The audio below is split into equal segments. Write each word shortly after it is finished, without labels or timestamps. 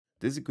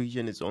This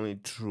equation is only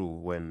true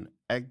when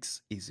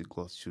x is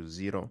equals to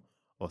 0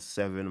 or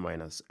 7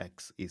 minus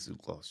x is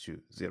equals to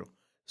 0.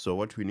 So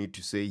what we need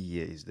to say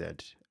here is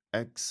that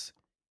x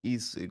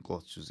is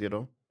equals to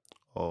 0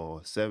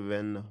 or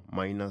 7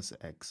 minus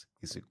x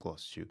is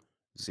equals to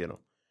 0.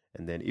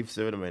 And then if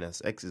 7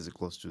 minus x is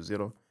equals to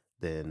 0,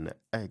 then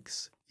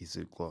x is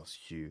equals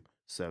to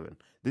 7.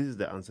 This is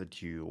the answer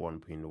to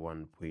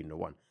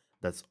 1.1.1.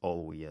 That's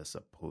all we are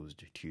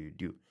supposed to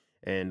do.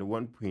 And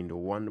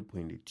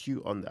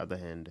 1.1.2, on the other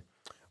hand,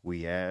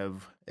 we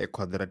have a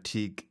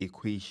quadratic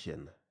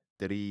equation,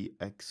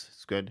 3x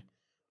squared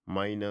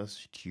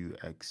minus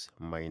 2x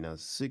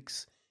minus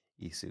 6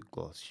 is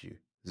equals to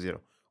 0.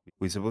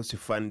 We're supposed to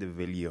find the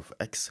value of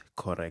x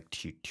correct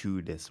to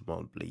 2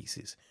 decimal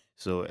places.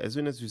 So as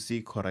soon as we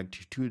see correct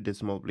to 2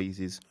 decimal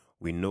places,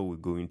 we know we're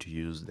going to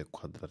use the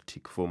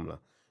quadratic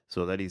formula.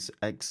 So that is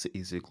x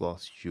is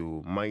equals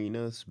to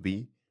minus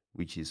b,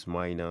 which is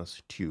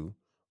minus 2,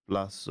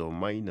 plus or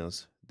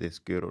minus the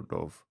square root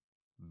of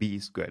b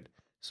squared.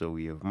 So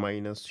we have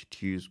minus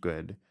 2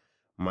 squared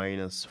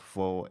minus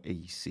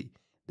 4ac.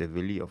 The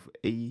value of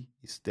a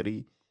is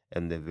 3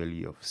 and the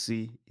value of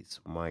c is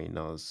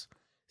minus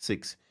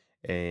 6.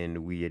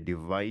 And we are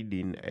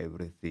dividing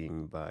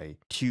everything by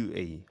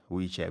 2a,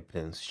 which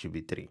happens to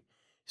be 3.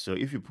 So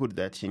if you put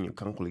that in your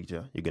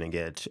calculator, you're going to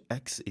get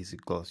x is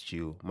equals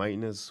to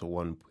minus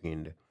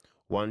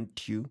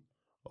 1.12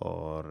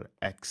 or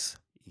x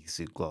is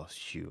equals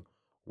to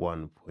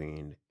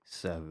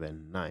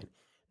 1.79.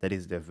 That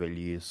is the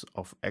values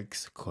of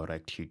x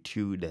correct to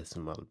 2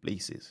 decimal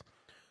places.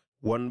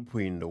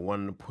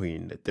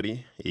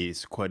 1.1.3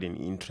 is quite an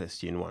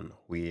interesting one.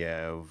 We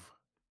have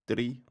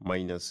 3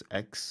 minus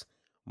x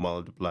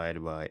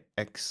multiplied by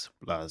x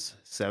plus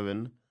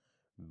 7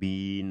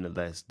 being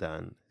less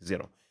than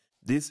 0.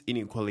 This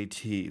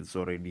inequality is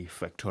already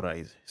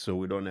factorized, so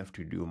we don't have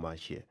to do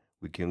much here.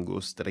 We can go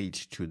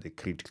straight to the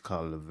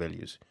critical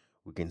values.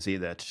 We can say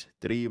that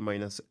 3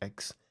 minus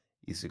x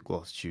is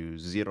equals to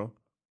 0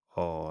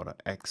 or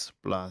x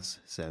plus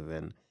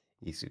 7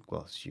 is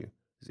equals to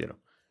 0.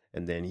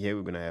 And then here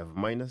we're going to have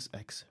minus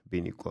x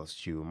being equals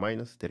to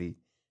minus 3,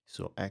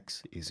 so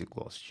x is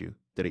equals to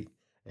 3.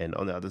 And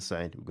on the other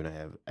side, we're going to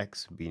have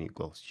x being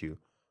equals to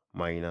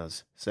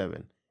minus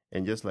 7.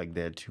 And just like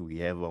that, we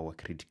have our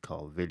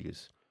critical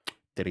values,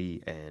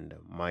 3 and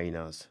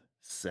minus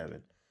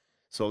 7.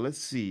 So let's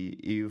see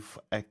if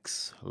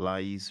x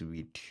lies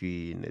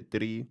between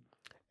 3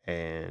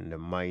 and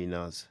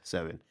minus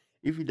 7.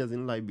 If it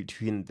doesn't lie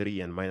between 3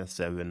 and minus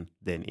 7,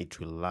 then it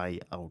will lie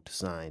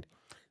outside.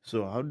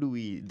 So how do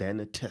we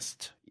then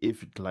test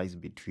if it lies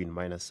between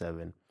minus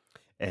 7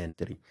 and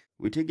 3?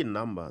 We take a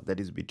number that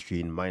is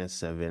between minus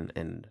 7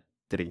 and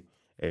 3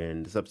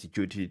 and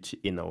substitute it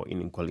in our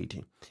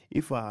inequality.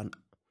 If our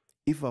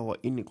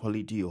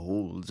inequality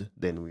holds,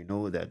 then we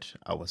know that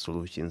our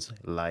solutions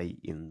lie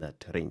in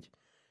that range.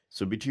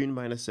 So between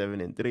minus 7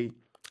 and 3,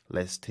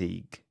 let's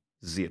take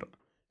 0.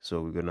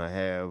 So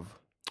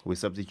we're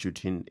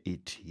substituting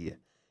it here.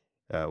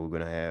 We're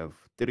going to have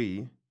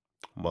 3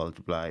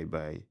 multiplied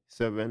by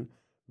 7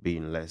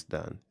 being less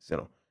than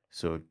 0.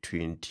 So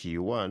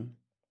 21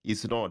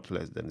 is not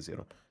less than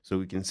 0. So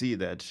we can see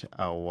that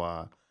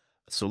our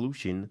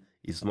solution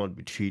is not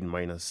between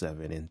minus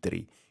 7 and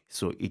 3.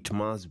 So it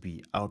must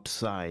be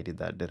outside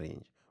that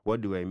range.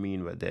 What do I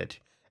mean by that?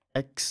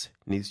 X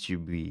needs to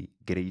be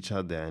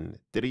greater than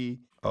 3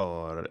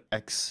 or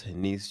x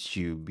needs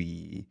to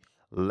be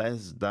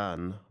less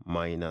than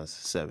minus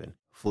 7.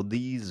 For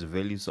these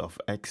values of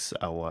x,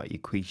 our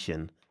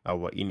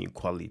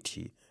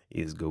inequality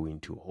is going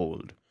to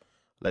hold.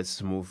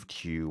 Let's move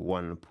to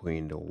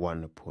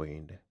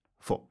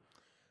 1.1.4.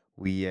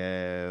 We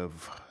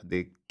have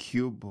the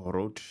cube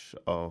root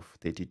of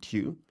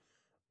 32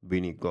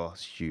 being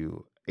equals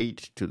to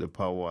 8 to the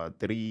power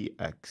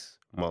 3x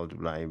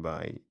multiplied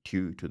by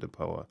 2 to the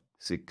power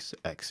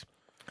 6x.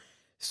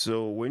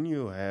 So when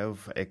you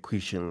have a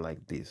equation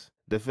like this,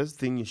 the first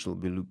thing you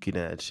should be looking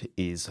at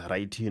is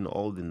writing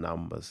all the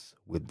numbers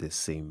with the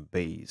same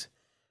base.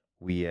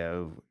 We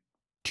have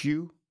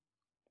 2,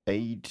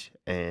 8,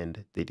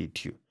 and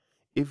 32.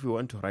 If we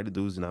want to write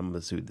those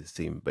numbers with the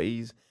same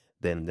base,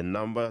 then the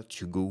number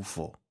to go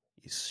for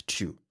is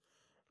 2.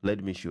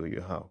 Let me show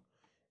you how.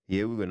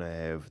 Here we're going to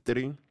have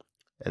 3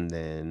 and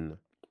then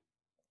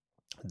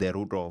the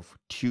root of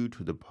 2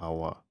 to the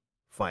power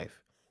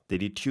 5.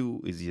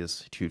 32 is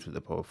just 2 to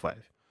the power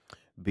 5.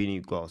 Being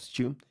equals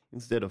 2.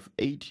 Instead of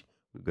 8,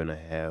 we're going to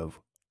have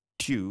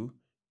 2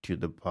 to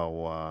the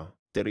power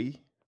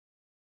 3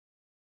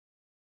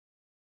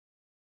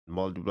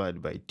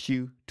 multiplied by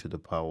 2 to the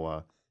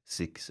power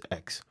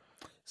 6x.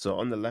 So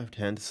on the left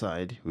hand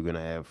side, we're going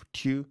to have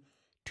 2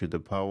 to the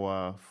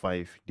power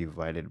 5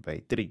 divided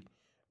by 3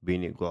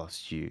 being equals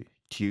to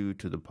 2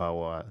 to the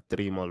power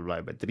 3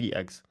 multiplied by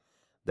 3x,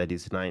 that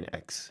is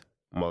 9x,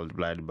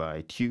 multiplied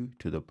by 2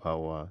 to the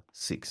power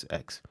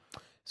 6x.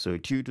 So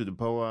 2 to the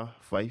power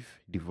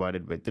 5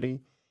 divided by 3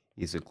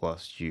 is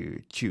equals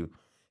to 2.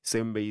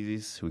 Same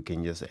basis, we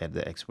can just add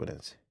the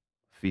exponents,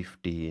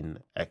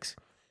 15x.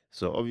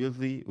 So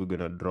obviously we're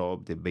going to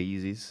drop the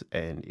bases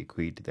and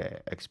equate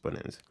the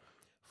exponents.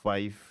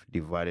 5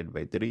 divided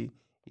by 3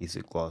 is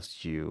equals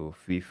to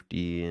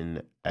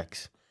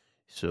 15x.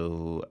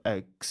 So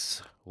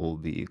x will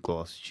be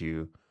equals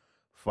to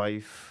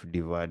 5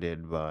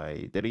 divided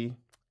by 3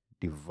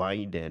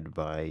 divided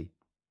by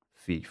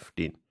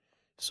 15.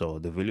 So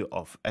the value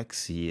of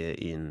x here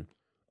in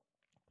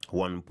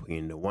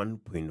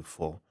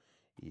 1.1.4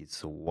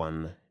 is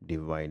 1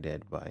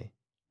 divided by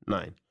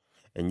 9.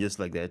 And just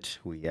like that,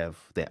 we have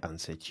the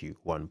answer to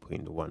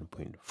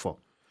 1.1.4.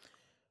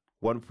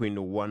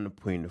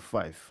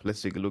 1.1.5,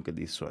 let's take a look at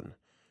this one.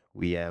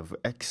 We have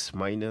x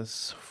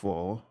minus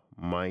 4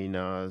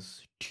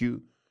 minus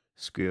 2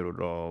 square root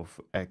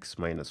of x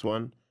minus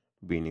 1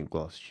 being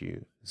equals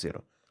to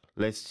 0.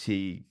 Let's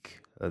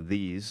take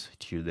these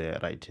to the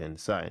right hand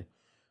side.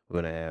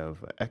 We're going to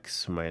have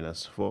x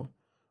minus 4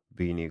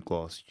 being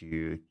equals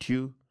to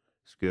 2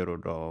 square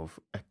root of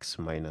x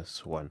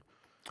minus 1.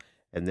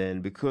 And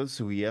then because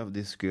we have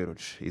this square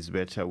root, it's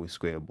better we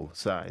square both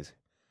sides.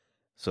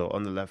 So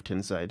on the left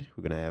hand side,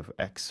 we're going to have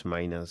x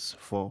minus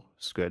 4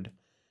 squared.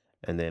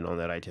 And then on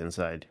the right hand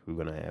side, we're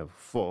going to have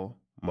 4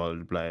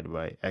 multiplied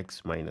by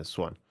x minus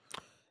 1.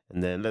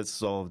 And then let's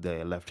solve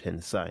the left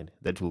hand side.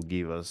 That will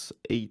give us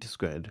 8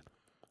 squared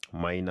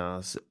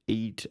minus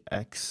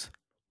 8x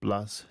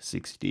plus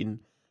 16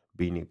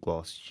 being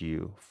equals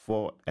to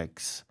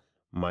 4x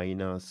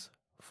minus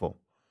 4.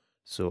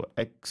 So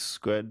x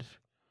squared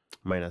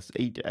minus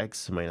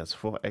 8x minus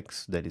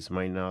 4x, that is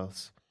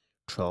minus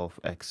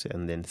 12x,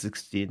 and then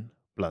 16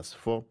 plus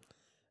 4,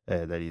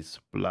 that is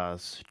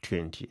plus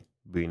 20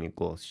 being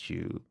equals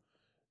to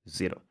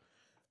 0.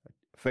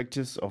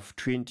 Factors of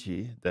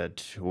 20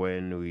 that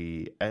when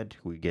we add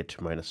we get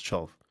minus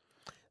 12,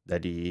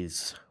 that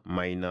is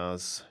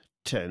minus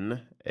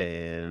 10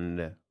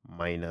 and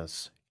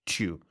minus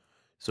 2.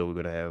 So we're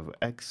going to have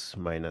x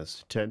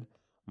minus 10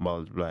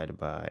 multiplied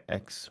by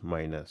x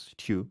minus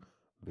 2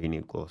 being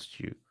equals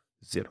to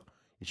 0.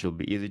 It should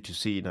be easy to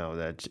see now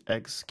that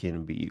x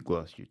can be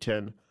equals to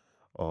 10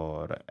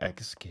 or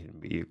x can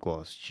be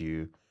equals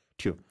to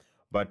 2.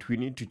 But we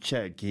need to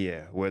check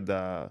here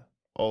whether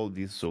all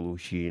this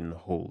solution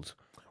holds.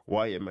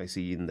 Why am I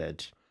saying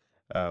that?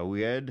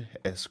 We had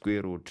a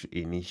square root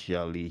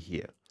initially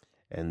here,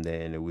 and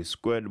then we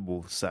squared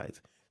both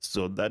sides.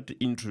 So that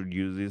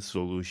introduces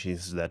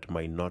solutions that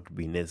might not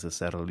be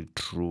necessarily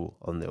true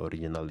on the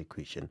original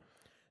equation.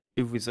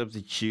 If we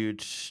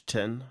substitute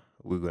 10,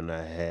 we're going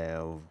to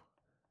have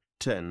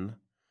 10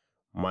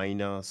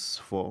 minus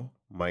 4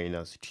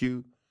 minus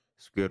 2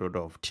 square root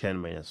of 10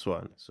 minus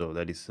 1. So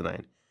that is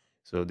 9.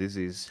 So this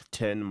is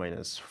 10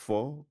 minus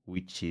 4,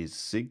 which is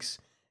 6,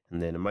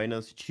 and then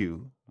minus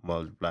 2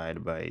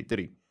 multiplied by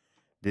 3.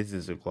 This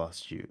is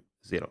equals to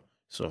 0.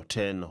 So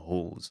 10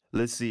 holds.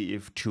 Let's see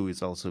if 2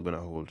 is also going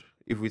to hold.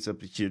 If we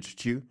substitute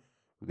 2,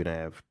 we're going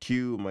to have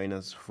 2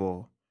 minus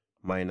 4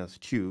 minus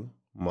 2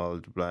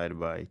 multiplied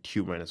by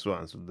 2 minus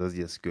 1. So that's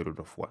just square root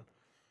of 1.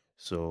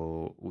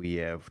 So we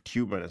have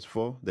 2 minus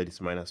 4, that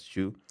is minus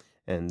 2,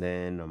 and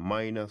then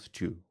minus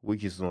 2,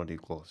 which is not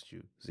equals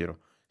to 0.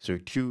 So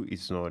 2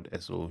 is not a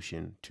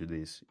solution to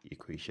this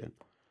equation.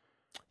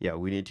 Yeah,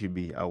 we need to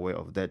be aware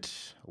of that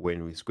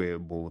when we square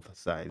both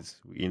sides.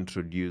 We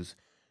introduce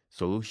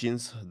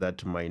solutions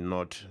that might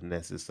not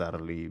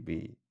necessarily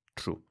be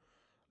true.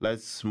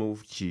 Let's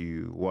move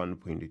to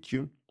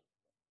 1.2.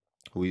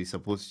 We're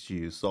supposed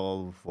to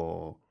solve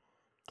for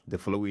the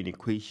following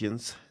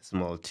equations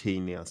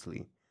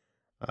simultaneously.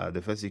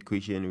 The first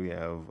equation, we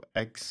have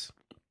x,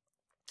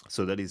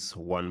 so that is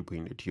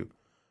 1.2.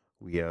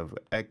 We have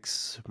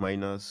x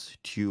minus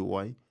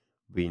 2y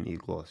being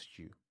equals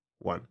to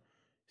 1.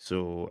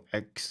 So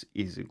x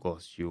is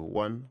equals to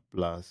 1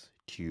 plus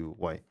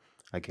 2y.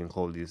 I can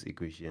call this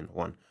equation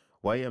 1.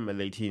 Why am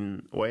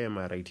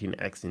I writing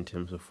x in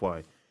terms of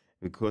y?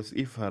 Because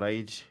if I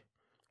write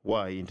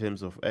y in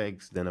terms of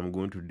x, then I'm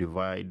going to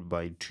divide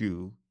by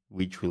 2,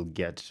 which will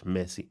get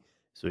messy.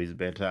 So it's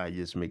better I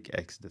just make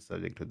x the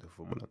subject of the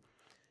formula.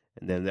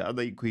 And then the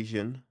other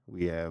equation,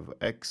 we have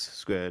x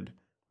squared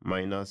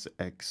minus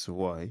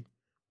xy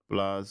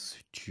plus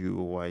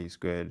 2y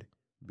squared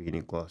being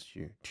equals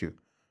to 2.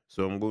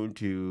 So I'm going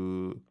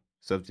to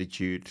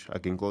substitute, I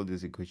can call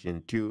this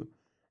equation 2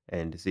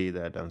 and say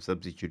that I'm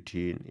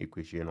substituting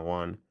equation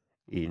 1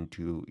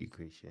 into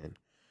equation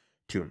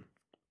 2.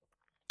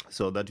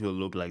 So that will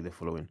look like the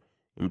following.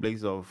 In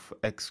place of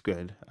x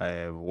squared, I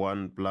have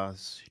 1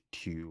 plus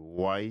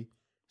 2y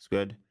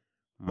squared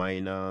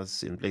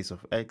minus, in place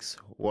of x,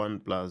 1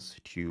 plus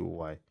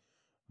 2y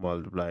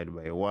multiplied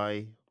by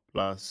y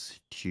plus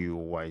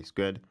 2y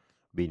squared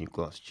being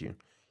equals to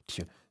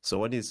 2. So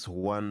what is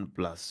 1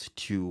 plus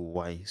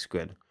 2y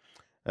squared?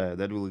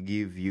 That will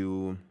give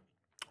you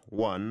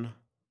 1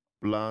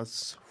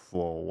 plus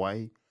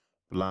 4y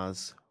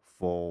plus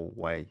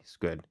 4y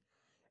squared,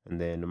 and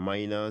then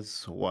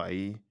minus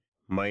y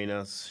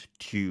minus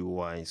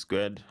 2y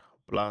squared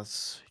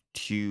plus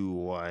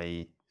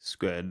 2y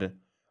squared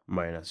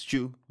minus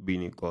 2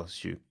 being equals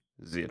to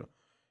 0.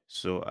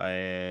 So I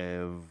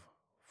have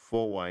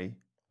 4y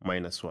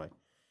minus y,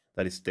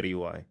 that is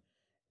 3y,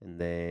 and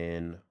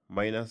then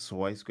minus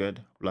y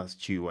squared plus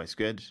 2y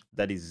squared,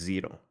 that is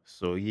 0.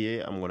 So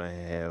here I'm gonna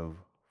have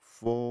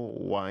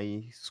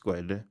 4y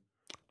squared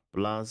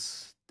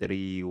plus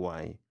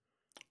 3y,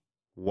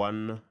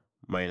 1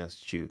 minus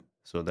 2,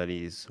 so that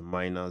is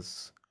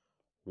minus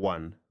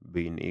 1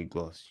 being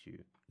equals to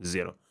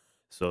 0.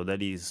 So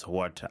that is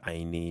what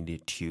I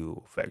need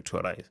to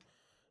factorize.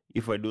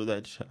 If I do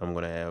that, I'm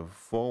gonna have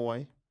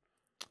 4y,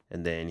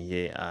 and then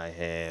here I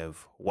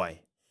have y,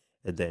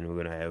 and then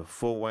we're gonna have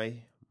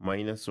 4y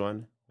minus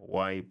 1,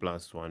 y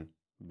plus 1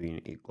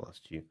 being equals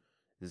to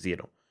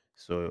 0.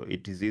 So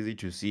it is easy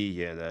to see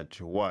here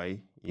that y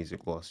is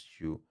equals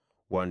to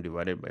 1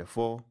 divided by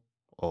 4,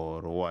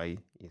 or y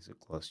is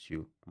equals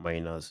to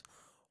minus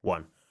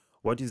 1.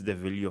 What is the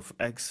value of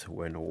x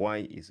when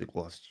y is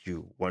equals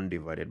to 1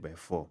 divided by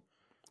 4?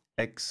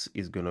 X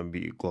is going to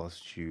be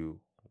equals to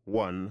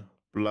 1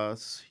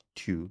 plus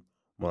 2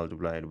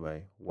 multiplied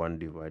by 1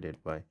 divided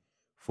by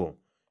 4.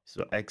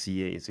 So x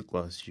here is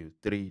equals to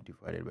 3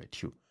 divided by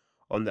 2.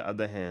 On the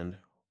other hand,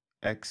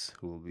 x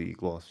will be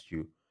equals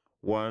to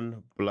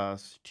 1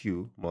 plus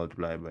 2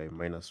 multiplied by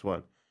minus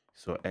 1.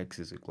 So x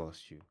is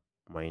equals to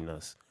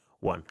minus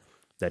 1.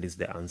 That is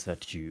the answer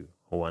to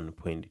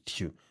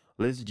 1.2.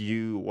 Let's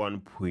do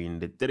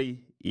 1.3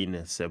 in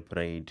a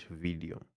separate video.